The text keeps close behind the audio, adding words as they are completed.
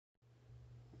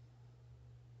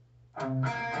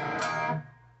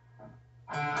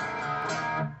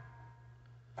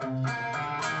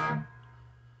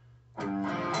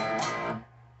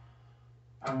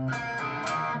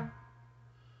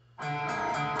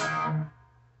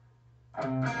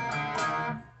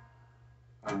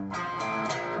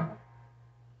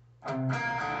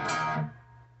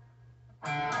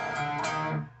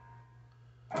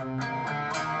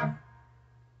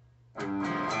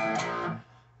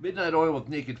Midnight Oil with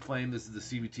Naked Flame. This is the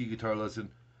CVT guitar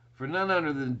lesson for none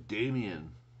other than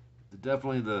Damien.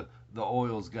 Definitely the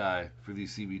oils guy for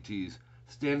these CVTs.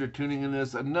 Standard tuning in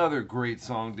this. Another great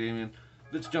song, Damien.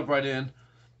 Let's jump right in.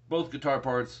 Both guitar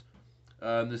parts.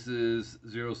 This is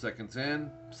 0 seconds in.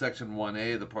 Section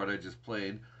 1A, the part I just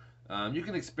played. You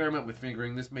can experiment with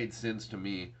fingering. This made sense to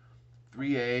me.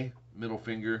 3A, middle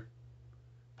finger,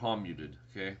 palm muted.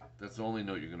 Okay, that's the only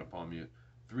note you're going to palm mute.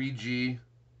 3G,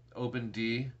 open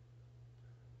D,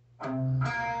 and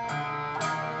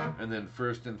then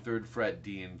first and third fret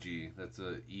D and G. That's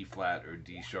a E flat or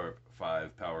D sharp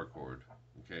 5 power chord.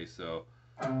 Okay, so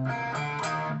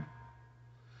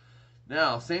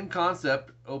now same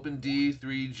concept, open D,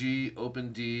 3G,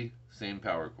 open D, same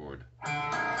power chord.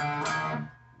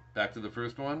 Back to the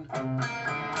first one.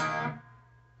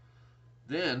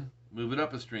 Then move it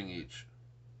up a string each.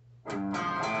 And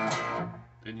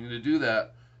you're going to do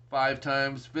that 5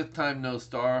 times. 5th time no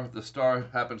star. The star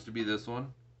happens to be this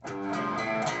one.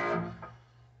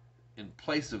 In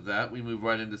place of that, we move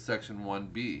right into section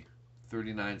 1B.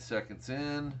 39 seconds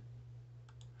in.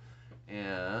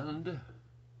 And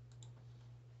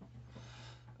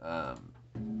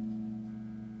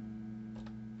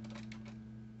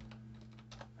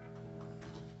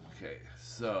okay,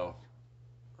 so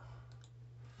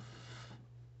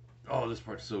oh, this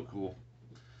part's so cool.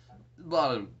 A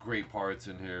lot of great parts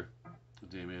in here,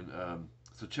 Damien.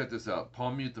 So check this out.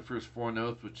 Palm mute the first 4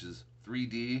 notes, which is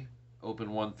 3D, open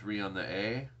 1-3 on the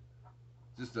A.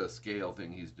 Just a scale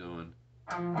thing he's doing.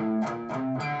 And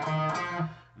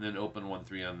then open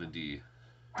 1-3 on the D.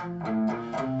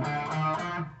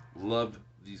 Love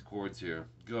these chords here.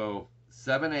 Go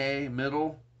 7A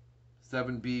middle,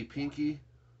 7B pinky.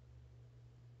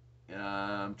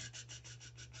 Then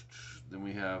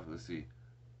we have, let's see,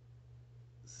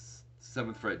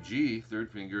 7th fret G, 3rd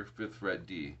finger, 5th fret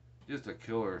D. Just a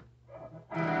killer.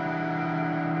 A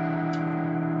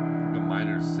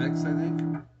minor 6, I think.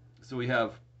 So we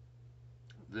have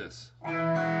this. It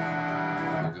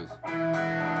goes.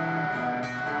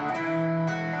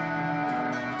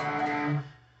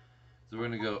 So we're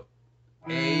going to go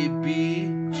A, B,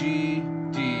 G,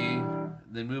 D,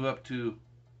 then move up to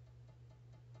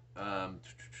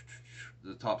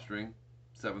the top string,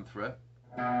 7th fret,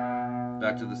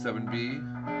 back to the 7B,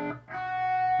 and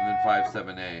then 5,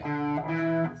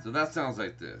 7A. So that sounds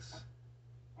like this.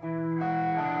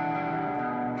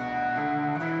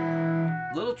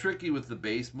 A little tricky with the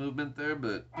bass movement there,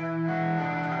 but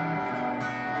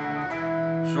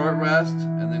short rest,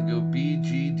 and then go B,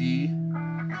 G, D,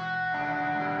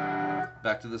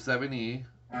 back to the 7E,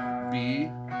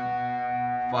 B,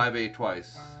 5A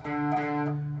twice.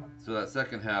 So that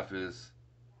second half is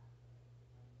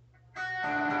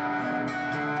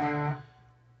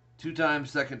 2 times,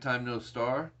 second time no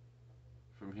star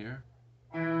from here.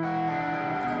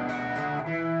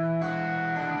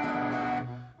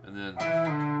 And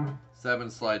then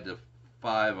 7 slide to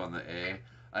 5 on the A.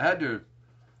 I had to,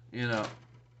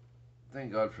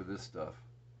 thank God for this stuff.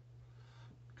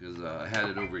 Because I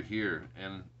had it over here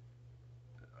and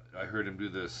I heard him do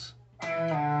this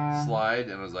slide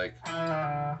and I was like,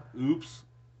 oops.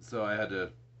 So I had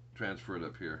to transfer it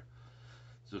up here.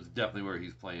 So it's definitely where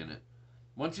he's playing it.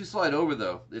 Once you slide over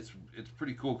though, it's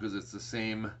pretty cool because it's the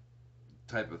same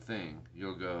type of thing.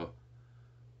 You'll go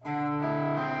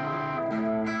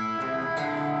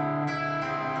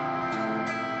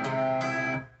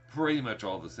pretty much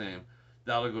all the same.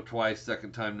 That'll go twice,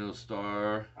 second time no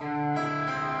star.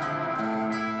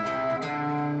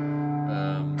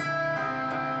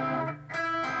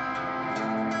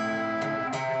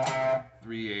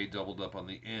 3A doubled up on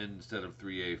the end instead of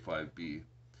 3A, 5B.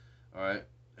 Alright,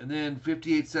 and then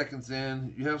 58 seconds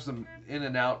in, you have some in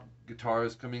and out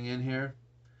guitars coming in here,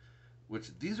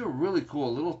 which these are really cool. A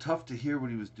little tough to hear what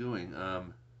he was doing.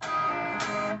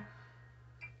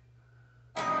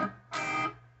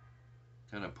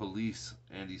 Kind of Police,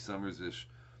 Andy Summers-ish.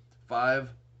 5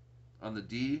 on the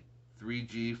D,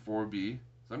 3G, 4B.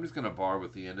 So I'm just going to bar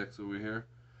with the index over here.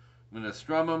 I'm going to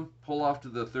strum them, pull off to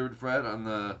the 3rd fret on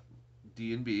the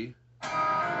D and B.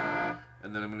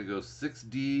 And then I'm going to go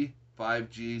 6D,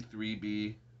 5G,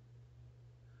 3B.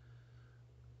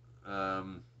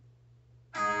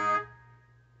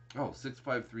 Oh,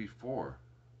 6534.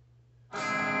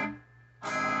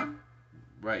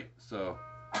 Right, so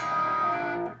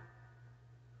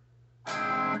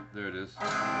there it is.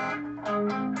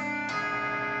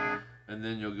 And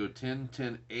then you'll go 10,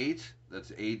 10, 8.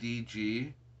 That's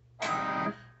ADG.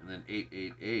 And then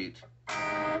 888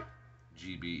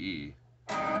 GBE.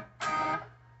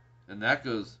 And that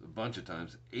goes a bunch of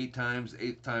times. 8 times,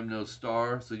 8th time no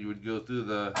star. So you would go through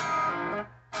the...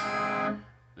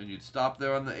 And you'd stop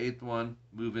there on the 8th one,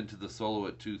 move into the solo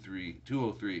at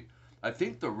 203. I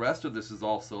think the rest of this is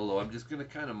all solo. I'm just going to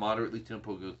kind of moderately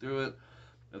tempo go through it.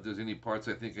 If there's any parts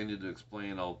I think I need to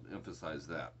explain, I'll emphasize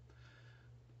that.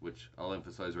 Which I'll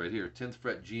emphasize right here. 10th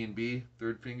fret G and B,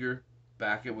 3rd finger,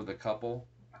 back it with a couple,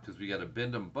 because we got to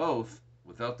bend them both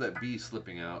without that B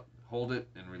slipping out. Hold it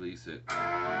and release it.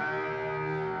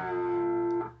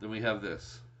 Then we have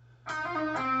this.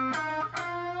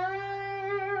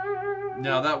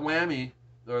 Now that whammy,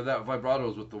 or that vibrato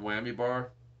is with the whammy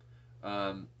bar.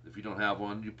 If you don't have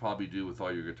one, you probably do with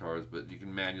all your guitars, but you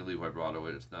can manually vibrato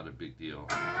it. It's not a big deal.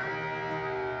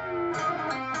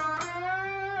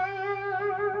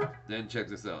 Then check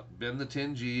this out. Bend the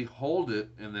 10G, hold it,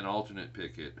 and then alternate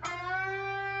pick it.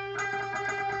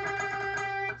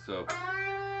 So,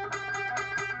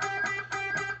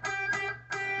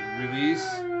 release,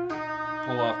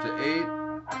 pull off to 8.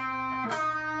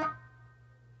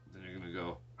 Then you're going to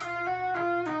go.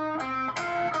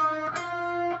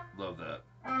 Love that.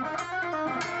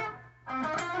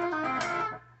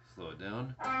 Slow it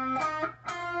down.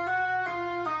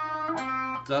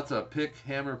 So that's a pick,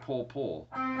 hammer, pull, pull.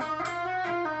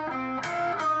 And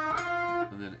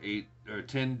then 8 or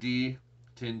 10D,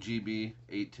 10GB,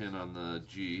 810 on the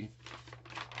G.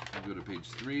 I'll go to page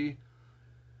 3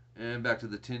 and back to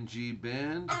the 10G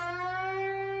bend.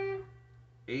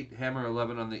 8 hammer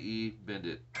 11 on the E, bend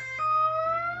it.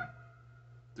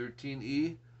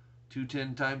 13E,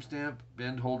 210 timestamp,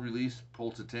 bend, hold, release,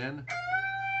 pull to 10.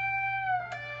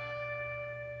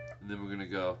 And then we're gonna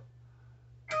go.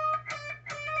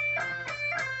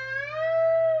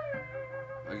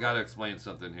 I gotta explain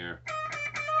something here.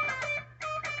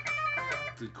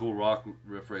 It's a cool rock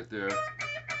riff right there.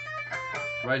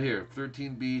 Right here,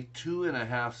 13B,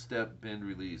 2.5 step bend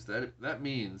release. That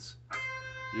means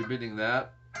you're bending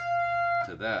that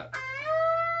to that.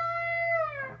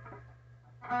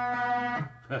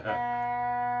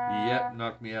 Yep,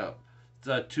 knocked me out. It's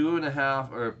a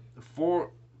 2.5 or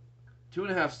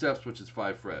 2.5 steps, which is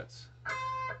 5 frets.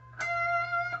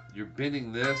 You're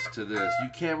bending this to this. You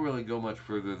can't really go much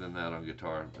further than that on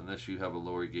guitar unless you have a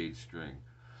lower gauge string.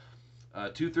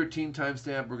 213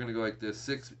 timestamp, we're going to go like this.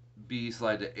 6B,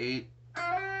 slide to 8.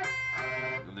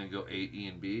 And then go 8, E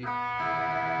and B.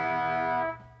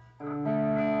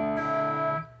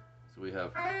 So we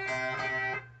have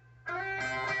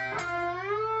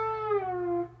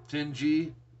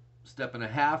 10G, step and a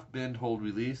half, bend, hold,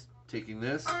 release. Taking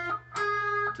this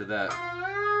to that.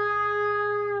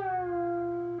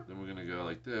 Then we're going to go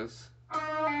like this.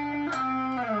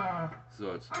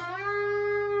 So it's...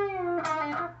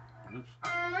 Oops.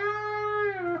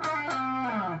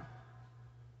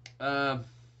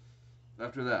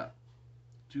 After that,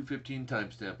 215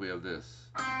 timestamp, we have this.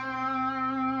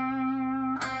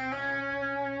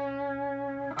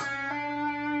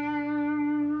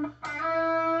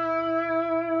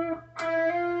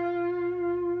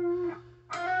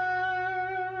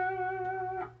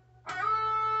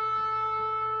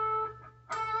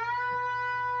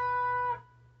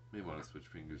 May want to switch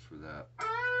fingers for that.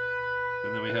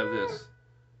 And then we have this.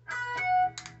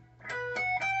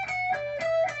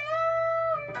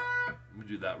 Let me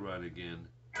do that run again.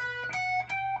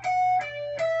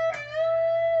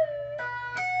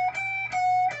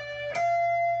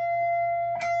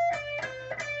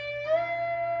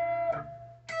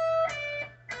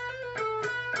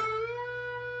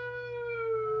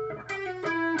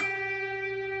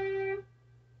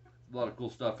 A lot of cool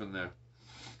stuff in there.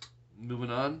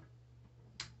 Moving on.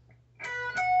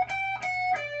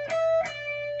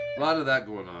 A lot of that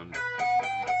going on.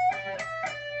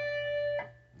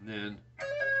 And then,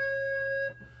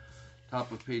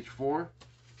 top of page 4.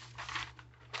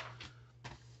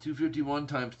 251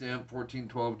 timestamp,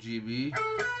 1412 GB.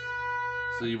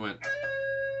 So you went.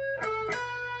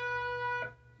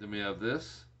 Then we have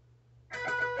this.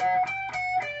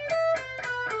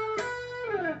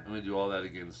 I'm going to do all that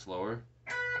again slower.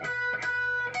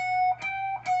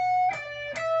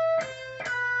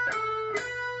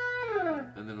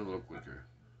 And then a little quicker.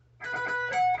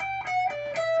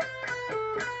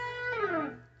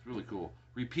 It's really cool.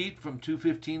 Repeat from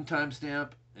 215 timestamp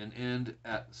and end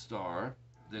at star.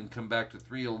 Then come back to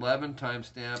 311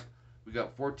 timestamp, We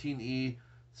got 14E,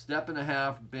 step and a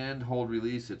half, bend, hold,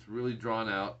 release. It's really drawn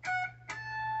out,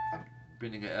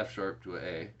 bending an F sharp to an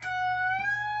A.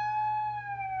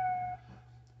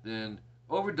 Then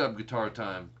overdub guitar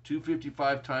time,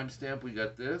 255 timestamp. We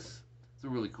got this. It's a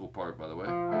really cool part, by the way.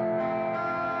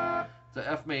 It's a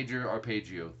F major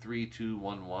arpeggio, 3 2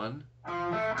 1 1.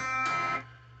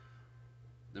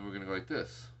 Then we're gonna go like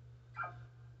this.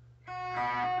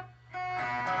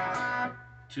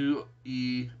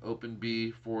 2E, open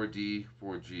B, 4D,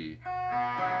 4G.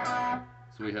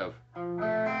 So we have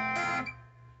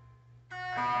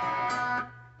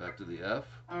back to the F.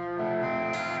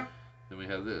 Then we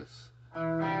have this.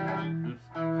 Oops.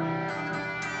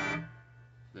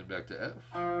 Then back to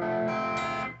F.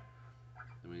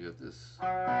 Then we got this.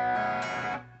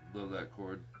 Love that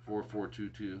chord. 4 4 2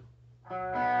 2.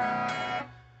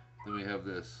 Then we have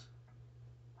this.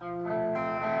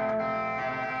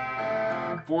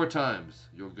 4 times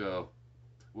you'll go.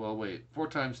 Well, wait. 4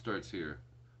 times starts here.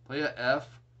 Play a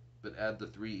F, but add the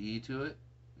 3E to it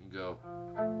and go.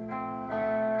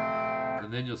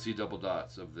 And then you'll see double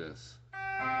dots of this.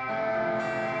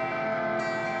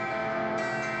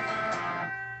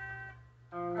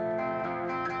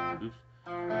 Oops.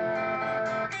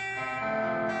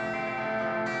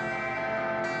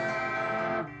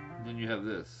 And then you have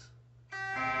this.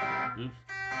 Oops.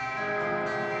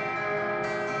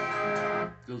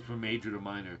 Goes from major to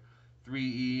minor.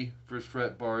 3E, first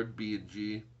fret barred, B and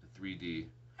G, 3D.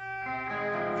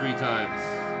 3 times.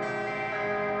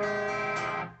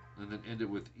 And then end it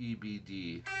with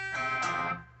EBD.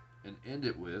 And end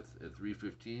it with, at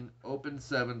 315, open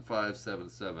 7 5 7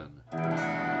 7.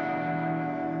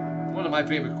 One of my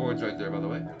favorite chords right there, by the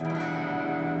way.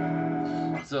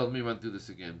 So let me run through this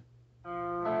again.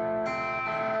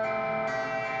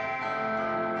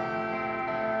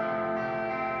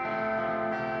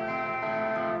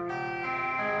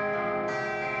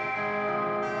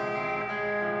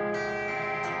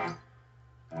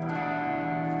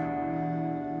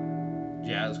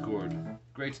 Jazz chord.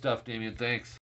 Great stuff, Damien. Thanks.